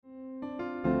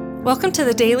Welcome to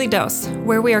the Daily Dose,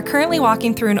 where we are currently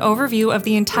walking through an overview of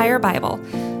the entire Bible.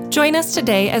 Join us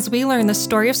today as we learn the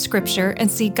story of Scripture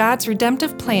and see God's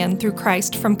redemptive plan through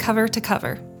Christ from cover to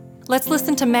cover. Let's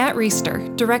listen to Matt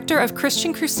Reisetter, Director of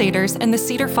Christian Crusaders and the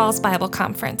Cedar Falls Bible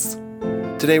Conference.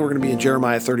 Today we're going to be in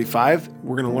Jeremiah 35.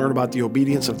 We're going to learn about the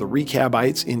obedience of the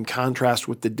Rechabites in contrast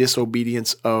with the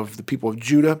disobedience of the people of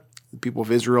Judah, the people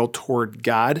of Israel toward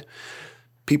God.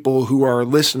 People who are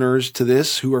listeners to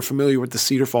this, who are familiar with the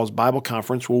Cedar Falls Bible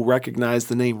Conference, will recognize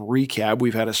the name Rechab.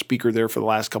 We've had a speaker there for the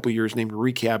last couple of years named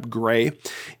Rechab Gray,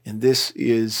 and this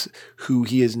is who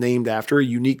he is named after, a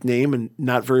unique name and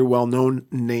not very well-known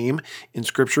name in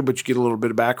Scripture, but you get a little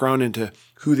bit of background into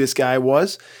who this guy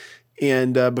was.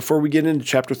 And before we get into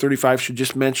chapter 35, I should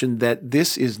just mention that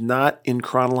this is not in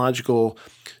chronological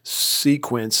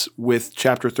sequence with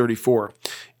chapter 34.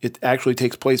 It actually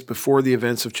takes place before the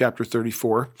events of chapter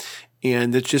 34.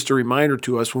 And it's just a reminder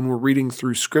to us when we're reading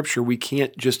through Scripture, we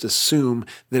can't just assume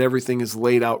that everything is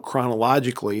laid out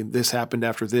chronologically. This happened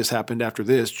after this, happened after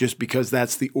this, just because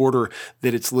that's the order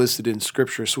that it's listed in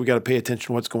Scripture. So we got to pay attention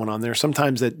to what's going on there.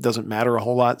 Sometimes that doesn't matter a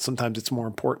whole lot. Sometimes it's more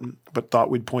important, but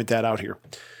thought we'd point that out here.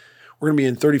 We're going to be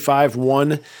in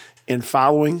 35:1 and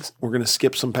following. We're going to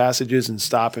skip some passages and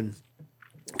stop and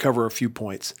cover a few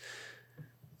points.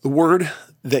 The word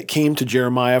that came to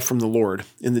Jeremiah from the Lord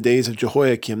in the days of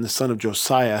Jehoiakim, the son of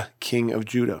Josiah, king of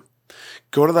Judah.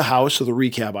 Go to the house of the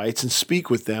Rechabites and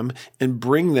speak with them and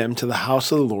bring them to the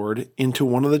house of the Lord into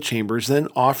one of the chambers, then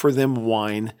offer them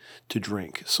wine to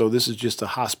drink. So this is just a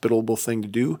hospitable thing to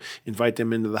do. Invite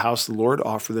them into the house of the Lord,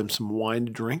 offer them some wine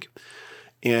to drink.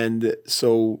 And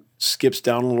so skips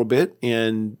down a little bit,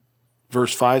 and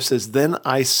verse 5 says, Then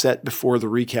I set before the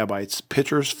Rechabites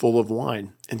pitchers full of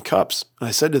wine and cups, and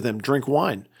I said to them, Drink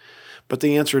wine. But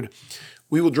they answered,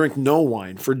 We will drink no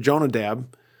wine, for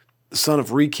Jonadab, the son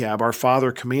of Rechab, our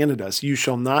father, commanded us, You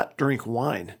shall not drink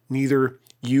wine, neither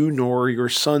you nor your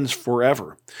sons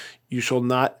forever. You shall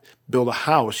not build a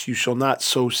house, you shall not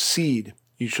sow seed.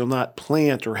 You shall not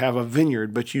plant or have a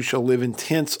vineyard, but you shall live in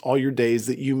tents all your days,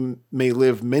 that you may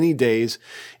live many days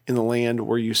in the land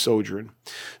where you sojourn.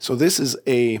 So this is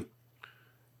a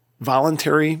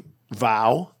voluntary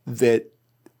vow that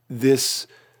this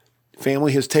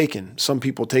family has taken. Some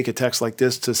people take a text like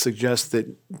this to suggest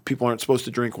that people aren't supposed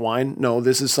to drink wine. No,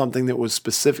 this is something that was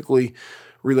specifically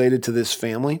related to this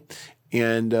family,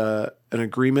 and an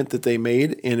agreement that they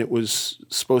made, and it was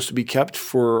supposed to be kept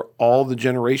for all the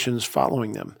generations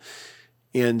following them.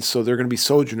 And so they're going to be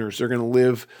sojourners. They're going to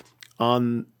live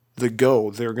on the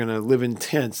go. They're going to live in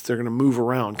tents. They're going to move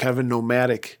around, kind of a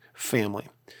nomadic family.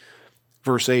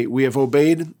 Verse 8, We have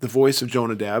obeyed the voice of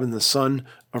Jonadab and the son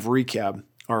of Rechab,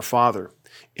 our father,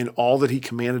 in all that he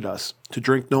commanded us, to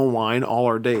drink no wine all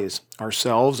our days,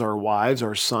 ourselves, our wives,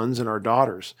 our sons, and our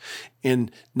daughters,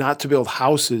 and not to build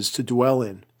houses to dwell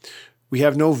in. We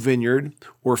have no vineyard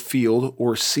or field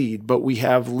or seed, but we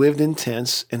have lived in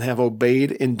tents and have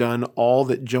obeyed and done all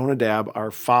that Jonadab,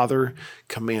 our father,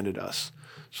 commanded us.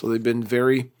 So they've been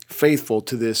very faithful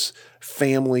to this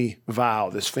family vow,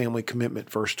 this family commitment.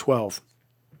 Verse 12.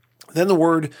 Then the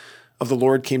word of the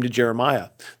Lord came to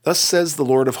Jeremiah. Thus says the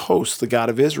Lord of hosts, the God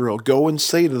of Israel, Go and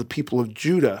say to the people of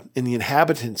Judah and the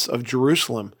inhabitants of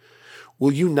Jerusalem,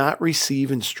 Will you not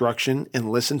receive instruction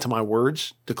and listen to my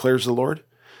words, declares the Lord?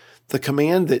 The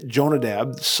command that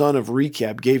Jonadab, the son of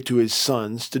Rechab, gave to his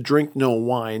sons to drink no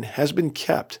wine has been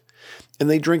kept, and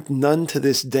they drink none to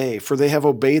this day, for they have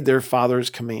obeyed their father's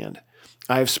command.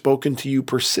 I have spoken to you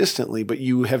persistently, but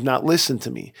you have not listened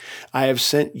to me. I have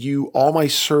sent you all my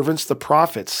servants, the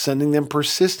prophets, sending them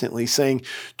persistently, saying,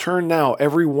 Turn now,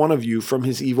 every one of you, from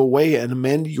his evil way and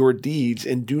amend your deeds,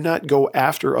 and do not go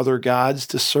after other gods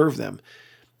to serve them.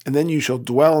 And then you shall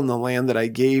dwell in the land that I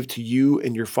gave to you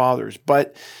and your fathers.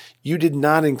 But you did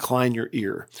not incline your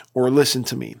ear or listen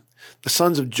to me. The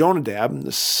sons of Jonadab,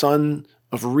 the son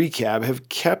of Rechab, have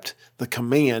kept the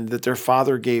command that their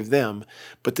father gave them,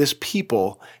 but this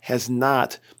people has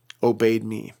not obeyed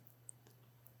me.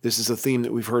 This is a theme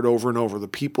that we've heard over and over. The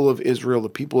people of Israel, the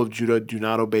people of Judah do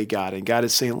not obey God. And God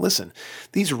is saying, listen,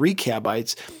 these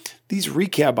Rechabites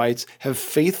have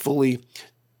faithfully,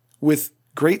 with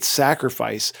great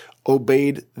sacrifice,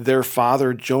 obeyed their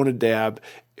father Jonadab,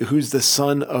 who's the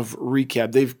son of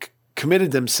Rechab. They've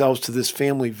committed themselves to this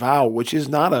family vow, which is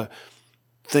not a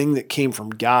thing that came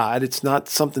from God. It's not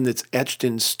something that's etched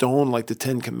in stone like the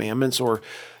Ten Commandments or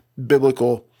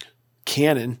biblical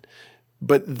canon,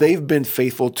 but they've been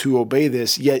faithful to obey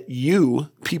this. Yet you,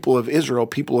 people of Israel,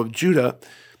 people of Judah,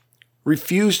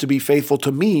 refuse to be faithful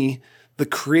to me, the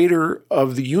creator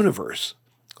of the universe.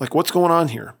 Like, what's going on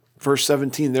here? Verse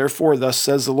 17, therefore, thus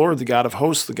says the Lord, the God of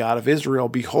hosts, the God of Israel,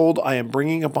 behold, I am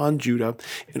bringing upon Judah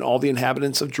and all the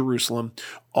inhabitants of Jerusalem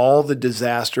all the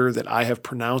disaster that I have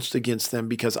pronounced against them,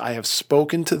 because I have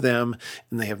spoken to them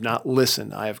and they have not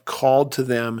listened. I have called to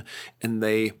them and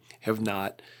they have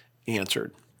not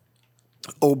answered.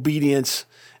 Obedience,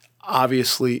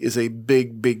 obviously, is a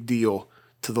big, big deal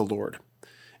to the Lord.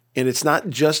 And it's not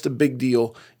just a big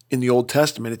deal in the Old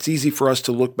Testament. It's easy for us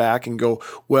to look back and go,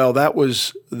 well, that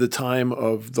was the time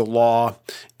of the law,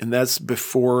 and that's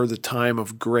before the time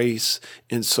of grace.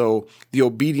 And so the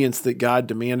obedience that God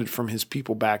demanded from his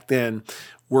people back then,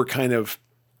 we're kind of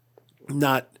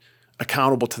not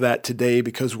accountable to that today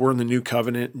because we're in the new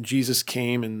covenant and Jesus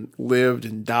came and lived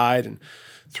and died, and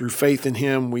through faith in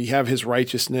him, we have his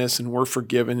righteousness and we're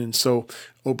forgiven. And so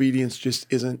obedience just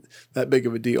isn't that big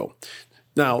of a deal.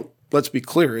 Now, let's be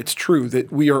clear. It's true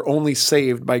that we are only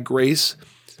saved by grace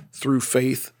through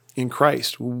faith in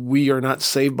Christ. We are not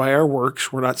saved by our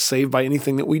works. We're not saved by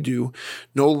anything that we do.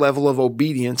 No level of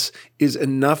obedience is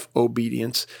enough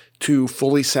obedience to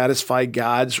fully satisfy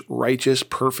God's righteous,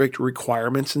 perfect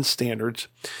requirements and standards.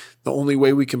 The only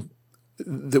way we can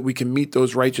meet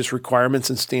those righteous requirements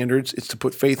and standards is to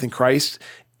put faith in Christ,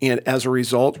 and as a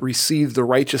result, receive the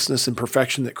righteousness and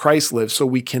perfection that Christ lives. So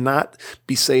we cannot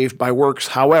be saved by works.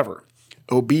 However,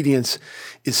 obedience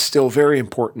is still very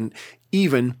important,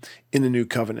 even in the new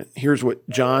covenant. Here's what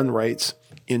John writes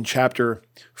in chapter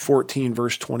 14,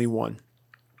 verse 21.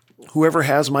 Whoever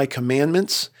has my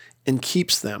commandments and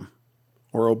keeps them,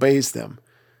 or obeys them,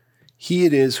 he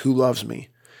it is who loves me.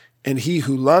 And he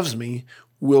who loves me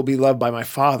will be loved by my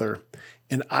Father,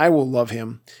 and I will love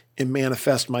him and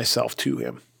manifest myself to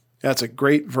him. That's a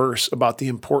great verse about the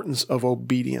importance of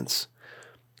obedience.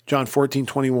 John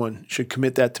 14:21 should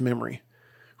commit that to memory.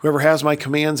 Whoever has my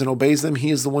commands and obeys them, he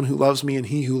is the one who loves me, and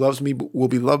he who loves me will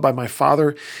be loved by my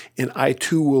Father, and I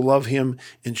too will love him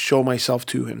and show myself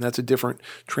to him. That's a different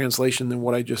translation than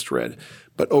what I just read.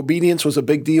 But obedience was a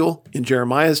big deal in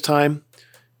Jeremiah's time.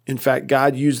 In fact,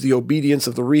 God used the obedience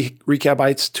of the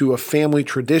Rechabites to a family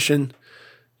tradition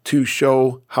to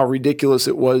show how ridiculous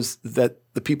it was that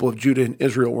the people of Judah and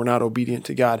Israel were not obedient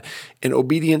to God. And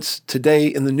obedience today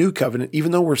in the new covenant,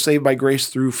 even though we're saved by grace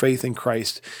through faith in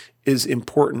Christ, is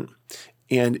important.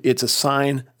 And it's a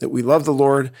sign that we love the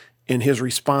Lord, and his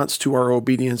response to our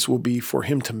obedience will be for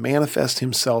him to manifest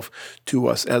himself to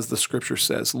us, as the scripture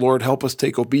says. Lord, help us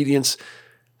take obedience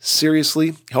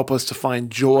seriously. Help us to find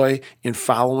joy in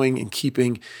following and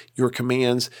keeping your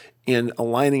commands and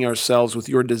aligning ourselves with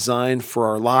your design for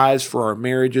our lives, for our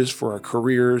marriages, for our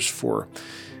careers, for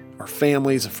our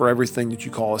families, and for everything that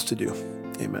you call us to do.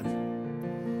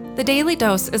 Amen. The Daily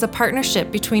Dose is a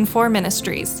partnership between 4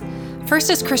 ministries.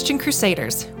 First is Christian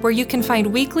Crusaders, where you can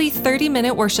find weekly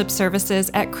 30-minute worship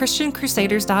services at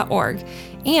christiancrusaders.org,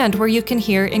 and where you can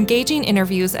hear engaging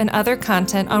interviews and other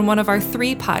content on one of our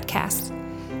 3 podcasts.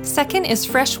 Second is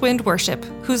Fresh Wind Worship,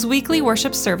 whose weekly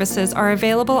worship services are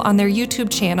available on their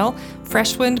YouTube channel,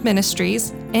 Fresh Wind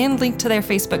Ministries, and linked to their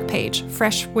Facebook page,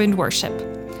 Fresh Wind Worship.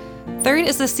 Third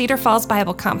is the Cedar Falls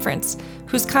Bible Conference,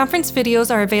 whose conference videos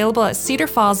are available at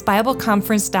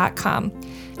cedarfallsbibleconference.com.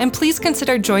 And please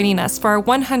consider joining us for our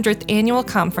 100th annual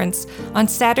conference on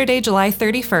Saturday, July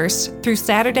 31st through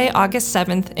Saturday, August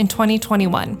 7th in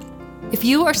 2021. If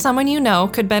you or someone you know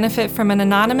could benefit from an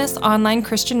anonymous online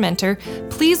Christian mentor,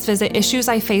 please visit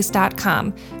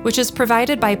issuesiface.com, which is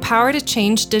provided by Power to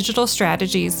Change Digital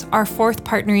Strategies, our 4th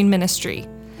partnering ministry.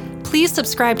 Please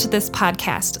subscribe to this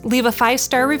podcast, leave a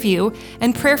 5-star review,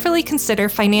 and prayerfully consider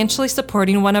financially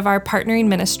supporting one of our partnering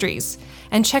ministries.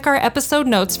 And check our episode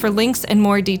notes for links and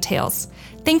more details.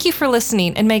 Thank you for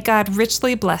listening, and may God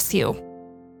richly bless you.